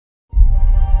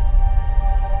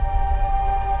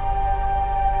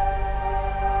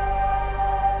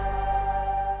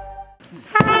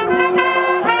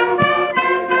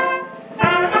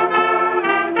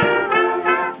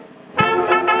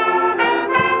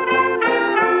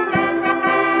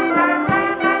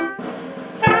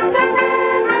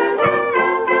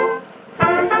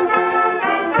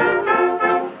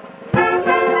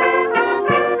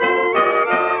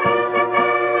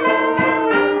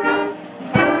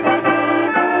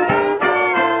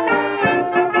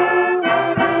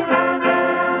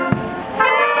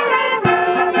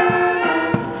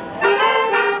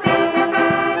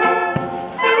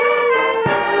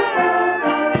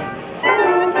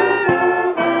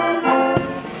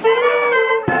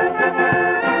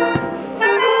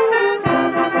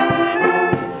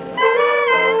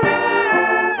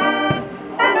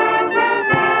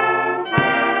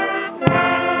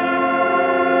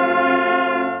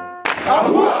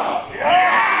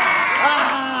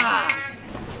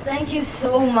you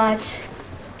so much,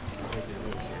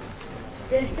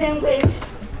 distinguished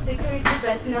security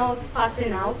personnel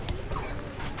passing out,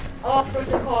 all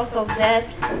protocols observed.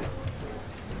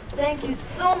 Thank you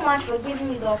so much for giving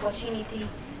me the opportunity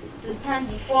to stand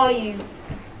before you.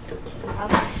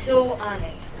 I'm so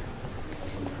honored.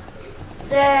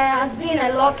 There has been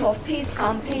a lot of peace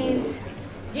campaigns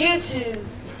due to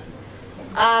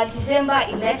our December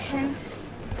elections,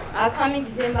 our coming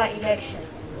December election.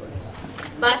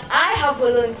 But I have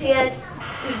volunteered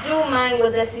to do mine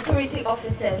with the security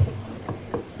officers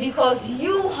because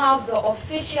you have the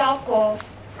official call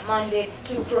mandate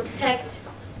to protect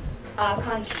our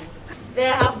country.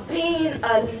 There have been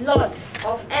a lot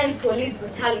of end police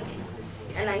brutality,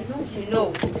 and I know you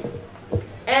know.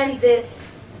 End this,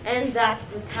 end that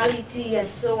brutality, and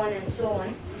so on and so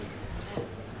on.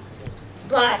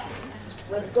 But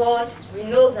with God, we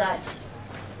know that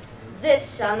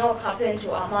this shall not happen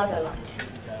to our motherland.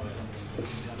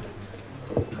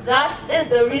 That is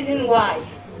the reason why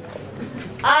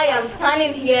I am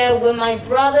standing here with my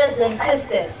brothers and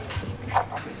sisters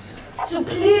to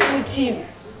plead with you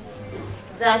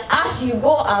that as you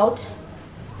go out,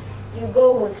 you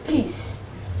go with peace,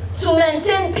 to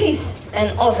maintain peace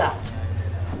and order.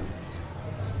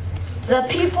 The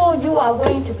people you are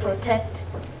going to protect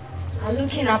are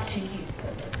looking up to you.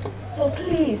 So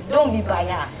please, don't be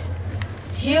biased.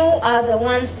 You are the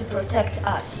ones to protect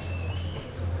us.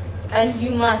 And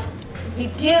you must be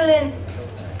dealing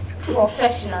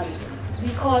professionally,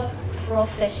 because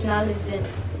professionalism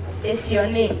is your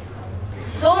name.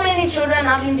 So many children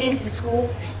haven't been to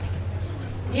school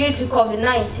due to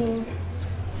COVID-19.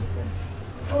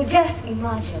 So just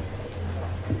imagine.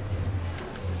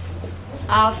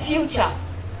 Our future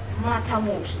matters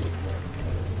most.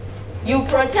 You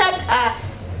protect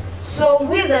us so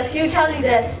we, the future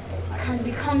leaders, can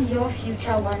become your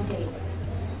future one day.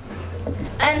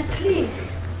 And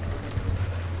please,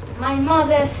 my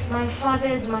mothers, my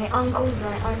fathers, my uncles,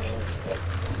 my aunties,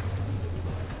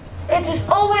 it is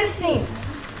always seen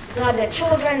that the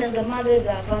children and the mothers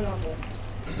are vulnerable.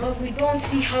 But we don't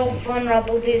see how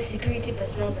vulnerable these security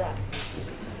personnel are.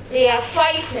 They are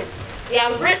fighting. They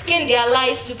are risking their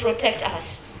lives to protect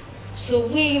us. So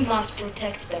we must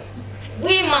protect them.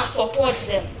 We must support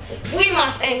them. We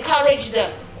must encourage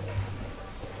them.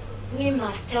 We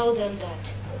must tell them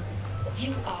that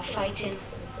you are fighting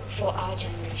for our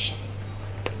generation.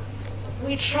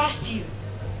 We trust you.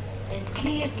 And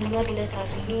please do not let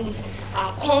us lose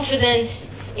our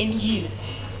confidence in you.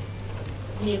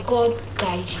 May God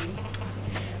guide you.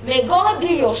 May God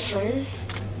be your strength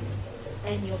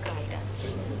and your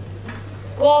guidance.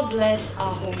 God bless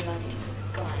our homeland,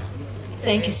 Ghana.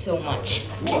 Thank you so much.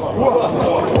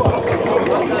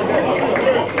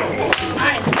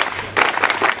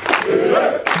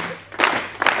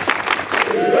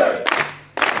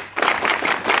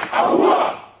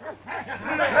 Ahoyaa!